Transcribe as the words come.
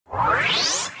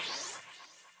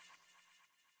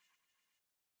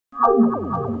What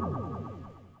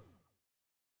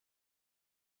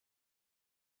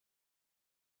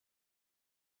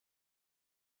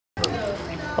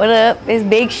up? It's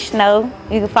Big Snow.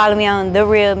 You can follow me on The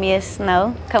Real Miss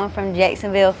Snow, coming from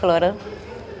Jacksonville, Florida.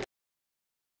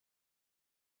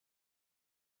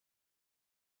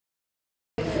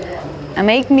 I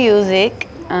make music.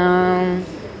 I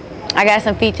got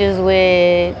some features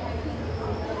with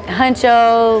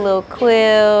Huncho, Lil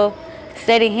Quill,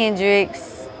 Steady Hendrix.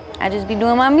 I just be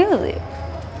doing my music.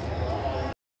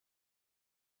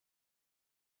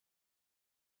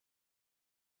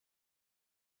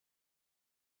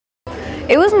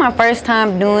 It was my first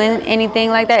time doing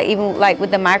anything like that, even like with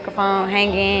the microphone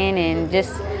hanging and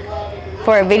just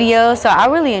for a video. So I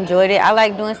really enjoyed it. I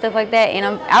like doing stuff like that, and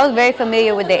I was very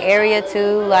familiar with the area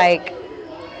too. Like,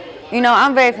 you know,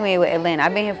 I'm very familiar with Atlanta.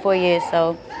 I've been here 4 years,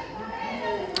 so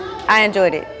I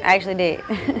enjoyed it. I actually did.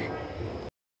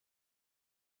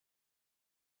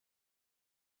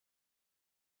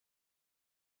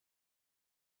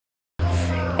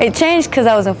 It changed because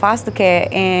I was in foster care,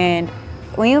 and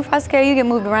when you're in foster care, you get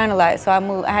moved around a lot. So I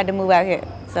had to move out here.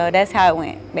 So that's how it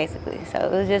went, basically. So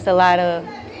it was just a lot of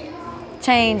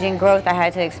change and growth I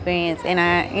had to experience. And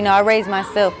I raised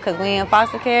myself, because when you're in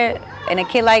foster care, and a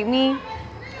kid like me,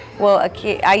 well,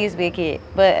 I used to be a kid,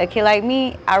 but a kid like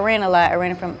me, I ran a lot. I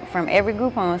ran from every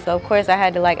group home. So of course I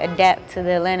had to like adapt to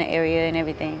the Atlanta area and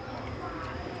everything.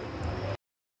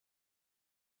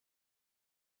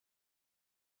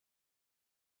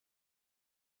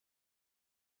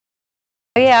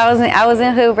 Yeah, I was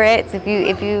in Hood Rats. If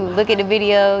you look at the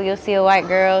video, you'll see a white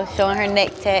girl showing her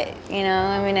neck tat. You know,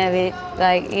 I mean, of it,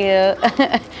 like, yeah.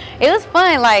 It was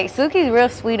fun. Like, Sukih's real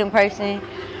sweet in person,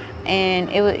 and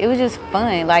it was just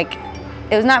fun. Like,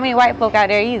 there was not many white folk out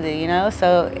there either, you know.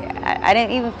 So I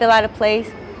didn't even feel out of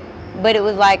place, but it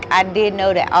was like I did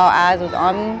know that all eyes was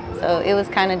on me. So it was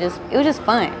kind of it was just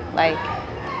fun. Like,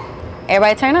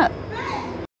 everybody turn up.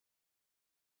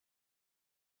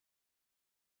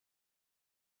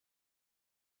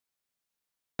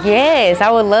 Yes,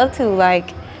 I would love to.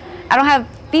 Like, I don't have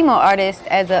female artists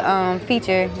as a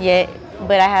feature yet,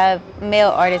 but I have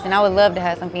male artists, and I would love to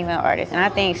have some female artists. And I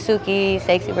think Sukihana,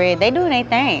 Sexyy, they doing their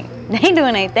thing. They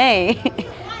doing their thing.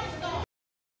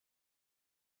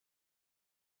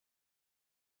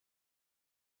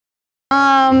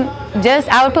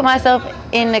 I would put myself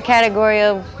in the category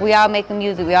of we all making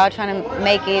music, we all trying to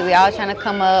make it, we all trying to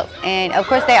come up, and of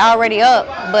course they already up,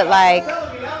 but like,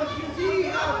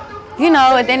 you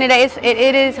know, at the end of the day,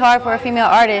 it is hard for a female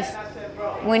artist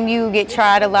when you get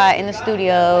tried a lot in the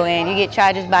studio and you get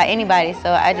tried just by anybody.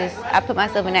 So I put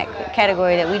myself in that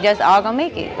category that we just all gonna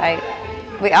make it. Like,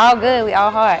 we all good, we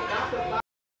all hard.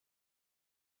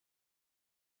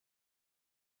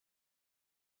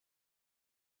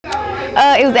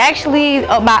 It was actually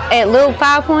about at Lil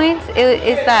 5 Points.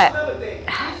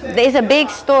 It's a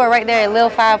big store right there at Lil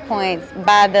 5 Points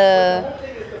by the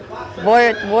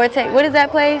Vortex. What is that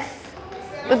place?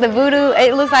 With the voodoo,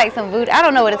 it looks like some voodoo. I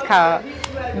don't know what it's called,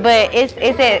 but it's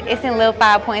in Lil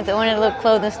 5 Points at one of the little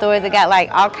clothing stores. It got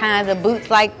like all kinds of boots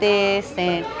like this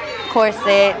and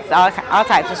corsets, all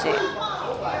types of shit.